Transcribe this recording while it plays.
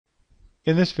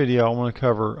In this video, I want to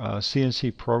cover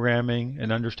CNC programming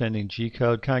and understanding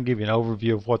G-code, kind of give you an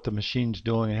overview of what the machine's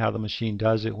doing and how the machine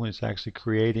does it when it's actually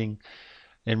creating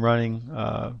and running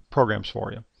programs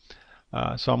for you.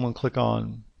 So I'm going to click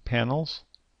on Panels.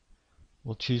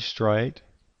 We'll choose Straight.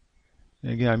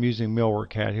 And again, I'm using Millwork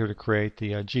CAD here to create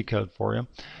the G-code for you.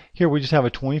 Here we just have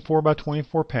a 24 by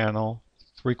 24 panel,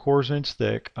 3/4 inch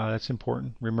thick. That's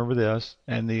important. Remember this.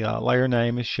 And the layer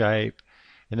name is Shape,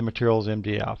 and the material is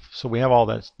MDF. So we have all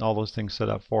those things set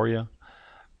up for you.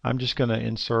 I'm just going to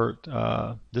insert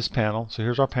this panel. So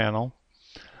here's our panel.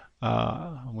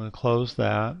 I'm going to close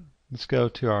that. Let's go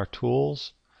to our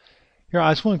tools. Here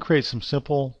I just want to create some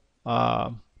simple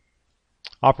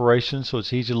operations so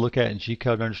it's easy to look at in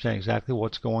G-code and understand exactly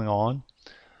what's going on.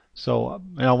 So,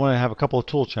 and I want to have a couple of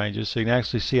tool changes so you can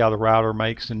actually see how the router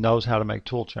makes and knows how to make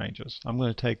tool changes. I'm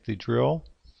going to take the drill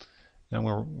and I'm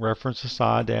going to reference the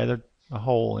side to add a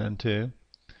hole into.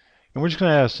 And we're just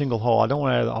going to add a single hole. I don't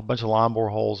want to add a bunch of line bore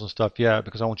holes and stuff yet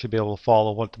because I want you to be able to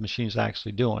follow what the machine's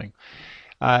actually doing.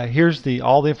 Here's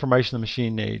all the information the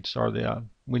machine needs, or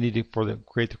we need to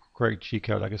create the correct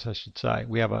G-code, I guess I should say.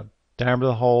 We have a diameter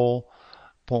of the hole,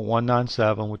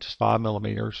 0.197, which is 5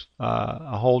 millimeters,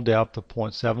 a hole depth of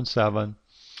 0.77,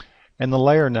 and the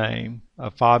layer name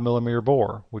of 5 millimeter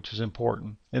bore, which is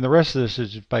important. And the rest of this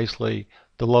is basically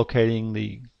locating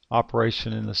the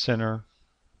operation in the center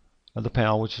of the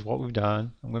panel, which is what we've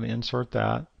done. I'm going to insert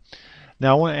that.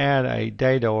 Now I want to add a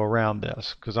dado around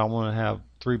this because I want to have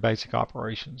 3 basic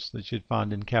operations that you'd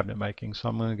find in cabinet making. So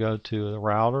I'm going to go to the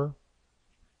router,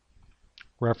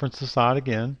 reference the side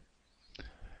again,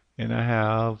 and I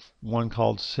have one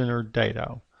called center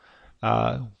dado,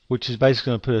 which is basically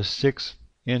going to put a 6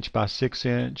 inch by 6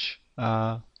 inch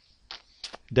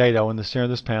dado in the center of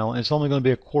this panel, and it's only going to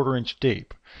be a 1/4 inch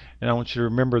deep. And I want you to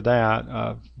remember that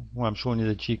when I'm showing you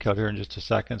the G-code here in just a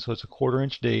second. So it's a 1/4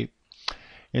 inch deep.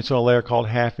 It's on a layer called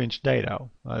 1/2 inch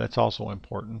dado. That's also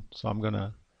important. So I'm going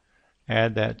to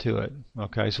add that to it.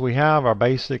 Okay, so we have our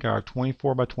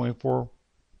 24 by 24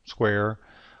 square,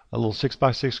 a little 6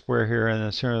 by 6 square here, and in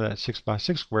the center of that 6 by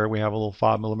 6 square we have a little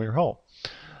 5 millimeter hole.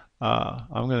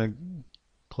 I'm going to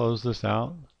close this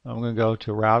out. I'm going to go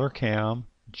to Router Cam,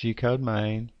 G-code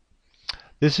main.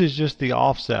 This is just the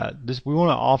offset. We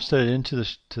want to offset it into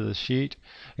the sheet.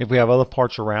 If we have other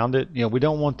parts around it, we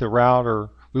don't want the router.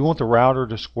 We want the router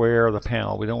to square the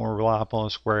panel. We don't want to rely upon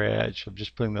a square edge of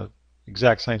just putting the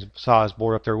exact same size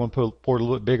board up there. We want to put a board a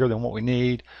little bit bigger than what we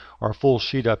need, or a full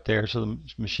sheet up there so the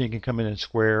machine can come in and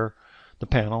square the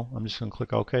panel. I'm just going to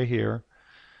click OK here.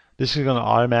 This is going to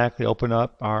automatically open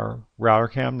up our router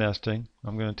cam nesting.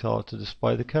 I'm going to tell it to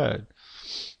display the code.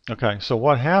 Okay, so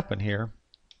what happened here,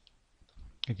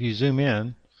 if you zoom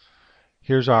in,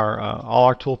 here's all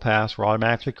our tool paths were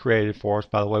automatically created for us.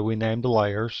 By the way, we named the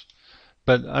layers,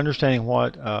 but understanding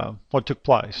what took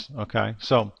place. Okay,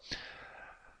 so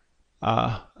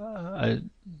a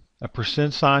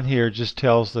percent sign here just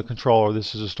tells the controller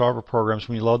this is a start of a program. So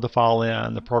when you load the file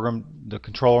in, the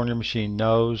controller on your machine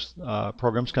knows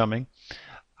program's coming.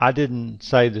 I didn't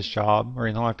save this job or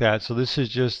anything like that, so this is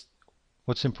just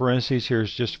what's in parentheses here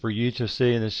is just for you to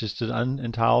see, and it's just an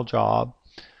unentitled job.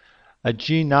 A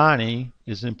G90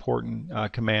 is an important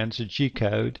command. It's a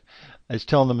G-code. It's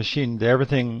telling the machine that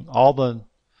everything, all the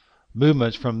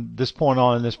movements from this point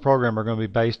on in this program are going to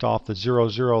be based off the 0,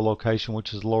 0 location,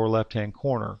 which is the lower left-hand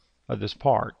corner of this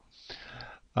part.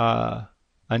 An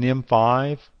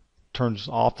M5 turns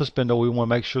off the spindle. We want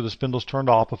to make sure the spindle's turned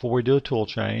off before we do a tool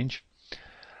change.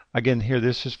 Again, here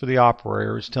this is for the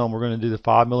operator. It's telling we're going to do the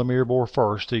 5 millimeter bore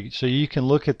first. So you can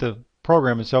look at the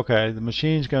program and say, okay, the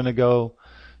machine's going to go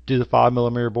do the 5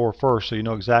 millimeter bore first, so you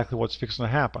know exactly what's fixing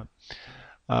to happen.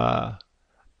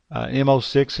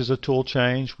 MO6 is a tool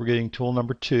change. We're getting tool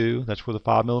number 2. That's where the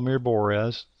 5 millimeter bore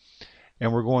is.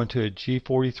 And we're going to a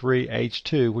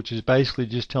G43H2, which is basically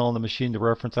just telling the machine to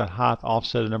reference that height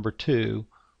offset of number 2,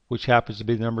 which happens to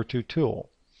be the number 2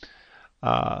 tool.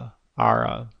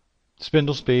 Our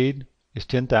spindle speed is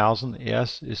 10,000.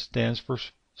 S stands for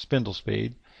spindle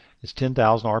speed. It's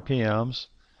 10,000 RPMs.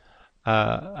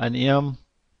 An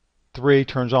M3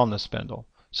 turns on the spindle.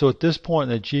 So at this point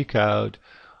in the G-code,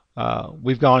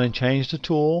 we've gone and changed the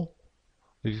tool.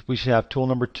 We should have tool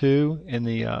number 2 in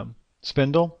the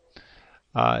spindle.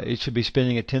 It should be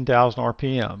spinning at 10,000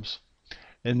 RPMs.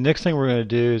 And the next thing we're going to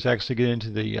do is actually get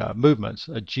into the movements.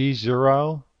 A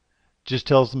G0 just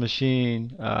tells the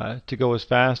machine to go as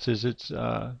fast as its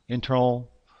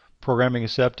internal programming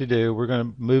is set to do. We're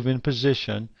going to move in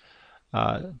position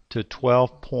to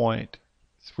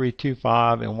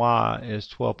 12.325, and Y is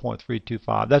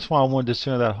 12.325. That's why I wanted to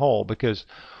center that hole, because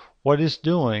what it's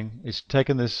doing is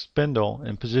taking this spindle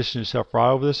and positioning itself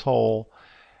right over this hole,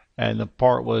 and the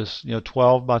part was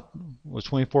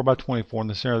 24 by 24, and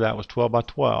the center of that was 12 by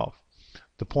 12.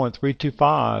 The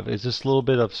 0.325 is this little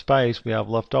bit of space we have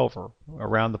left over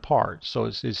around the part. So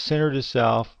it's centered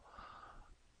itself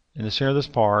in the center of this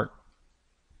part.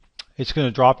 It's going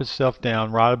to drop itself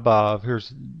down right above.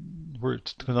 Here's where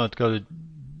it's going to go to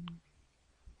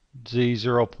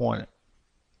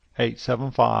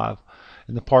Z0.875,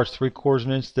 and the part's 3/4 of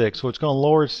an inch thick. So it's going to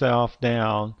lower itself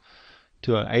down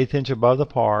to an 1/8 inch above the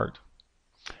part.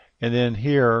 And then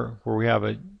here, where we have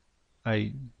a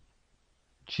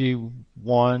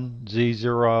G1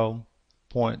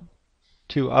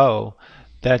 Z0.20,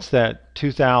 that's that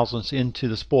 2/1000 into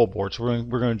the spool board. So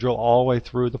we're going to drill all the way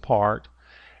through the part,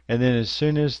 and then as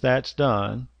soon as that's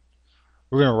done,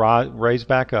 we're going to raise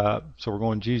back up. So we're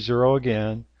going G0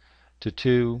 again to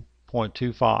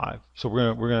 2.25. So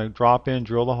we're going to drop in,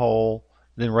 drill the hole,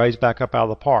 then raise back up out of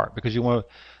the part, because the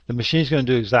machine's going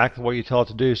to do exactly what you tell it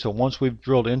to do. So once we've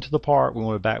drilled into the part, we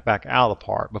want to back out of the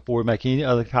part before we make any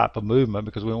other type of movement,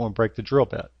 because we don't want to break the drill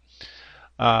bit.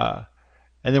 And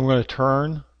then we're going to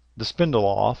turn the spindle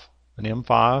off. An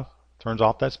M5 turns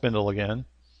off that spindle again.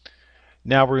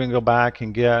 Now we're going to go back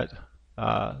and get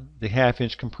the 1/2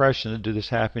 inch compression to do this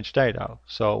 1/2 inch dado.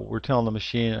 So we're telling the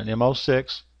machine an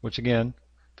M06, which again,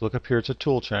 if you look up here, it's a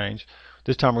tool change.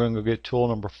 This time we're going to go get tool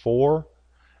number 4,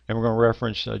 and we're going to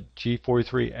reference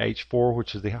G43H4,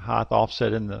 which is the height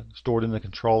offset stored in the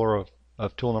controller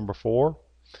of tool number 4.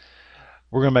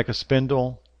 We're going to make a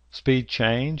spindle speed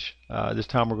change. This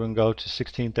time we're going to go to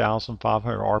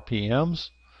 16,500 RPMs.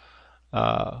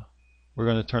 We're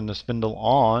going to turn the spindle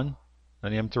on,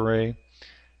 an M3,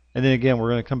 and then again we're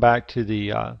going to come back to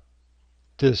the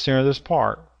center of this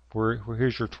part.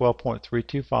 Here's your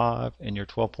 12.325 and your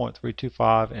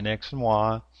 12.325 in X and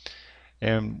Y,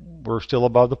 and we're still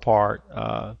above the part,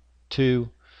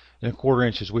 2.25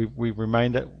 inches.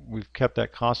 We've kept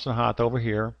that constant height over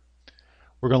here.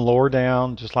 We're going to lower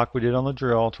down just like we did on the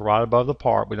drill to right above the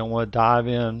part. We don't want to dive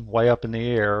in way up in the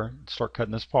air and start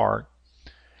cutting this part.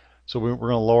 So we're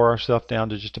going to lower ourselves down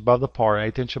to just above the part,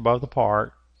 1/8 inch above the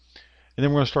part. And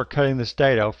then we're going to start cutting this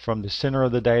dado from the center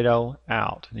of the dado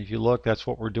out. And if you look, that's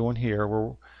what we're doing here.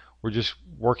 We're just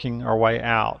working our way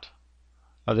out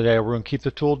of the dado. We're going to keep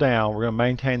the tool down. We're going to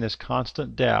maintain this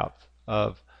constant depth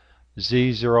of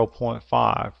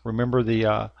Z0.5. Remember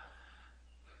the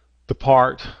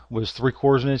part was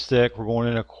 3/4 of an inch thick. We're going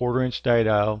in a 1/4 inch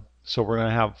dado, so we're going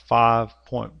to have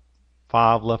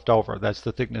 5.5 left over. That's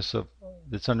the thickness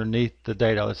that's underneath the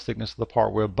dado. That's the thickness of the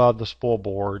part. We're above the spool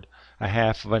board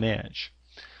 1/2 of an inch.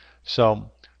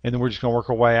 So, and then we're just going to work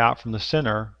our way out from the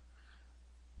center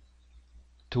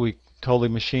till we totally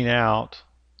machine out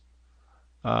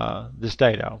this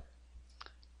dado.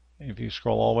 If you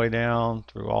scroll all the way down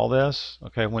through all this,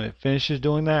 okay, when it finishes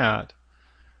doing that,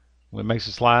 when it makes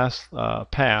its last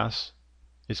pass,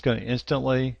 it's going to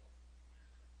instantly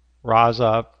rise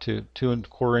up to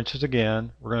 2.25 inches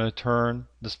again. We're going to turn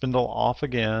the spindle off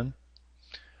again.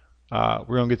 We're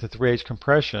going to get the 3/8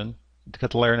 compression to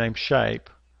cut the layer name shape,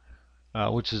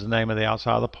 which is the name of the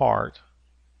outside of the part.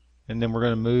 And then we're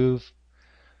going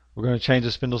to change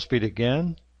the spindle speed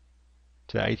again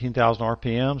to 18,000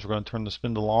 RPMs. We're going to turn the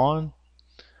spindle on.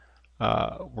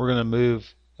 We're going to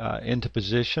move into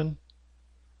position,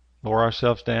 lower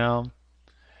ourselves down,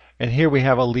 and here we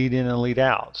have a lead in and lead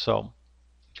out. So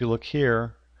if you look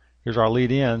here, here's our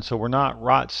lead in. So we're not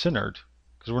right centered,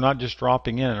 because we're not just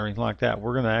dropping in or anything like that.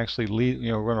 We're going to actually lead,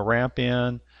 we're going to ramp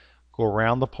in, go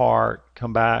around the part,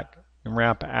 come back, and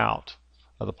ramp out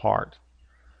of the part.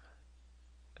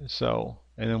 So,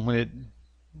 and then when it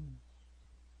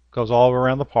goes all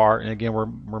around the part, and again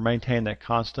we're maintaining that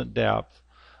constant depth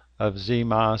of Z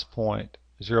minus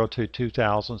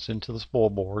 0.02 into the spool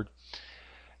board.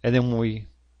 And then when we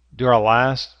do our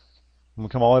last, when we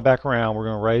come all the way back around, we're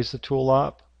going to raise the tool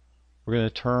up, we're going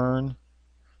to turn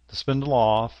the spindle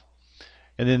off,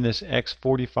 and then this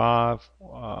X45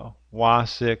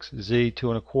 Y6 Z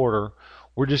 2.25,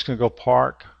 we're just going to go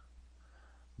park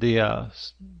the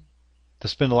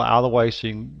spindle out of the way so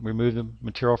you can remove the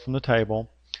material from the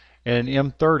table. And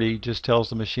M30 just tells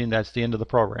the machine that's the end of the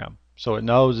program. So it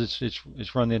knows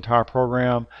it's run the entire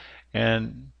program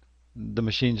and the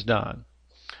machine's done.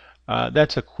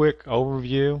 That's a quick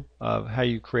overview of how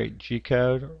you create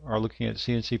G-Code or looking at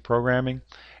CNC programming.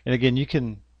 And again, you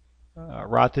can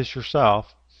write this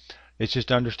yourself. It's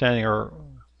just understanding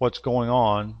what's going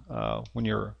on when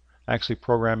you're actually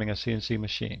programming a CNC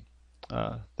machine.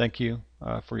 Thank you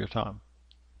for your time.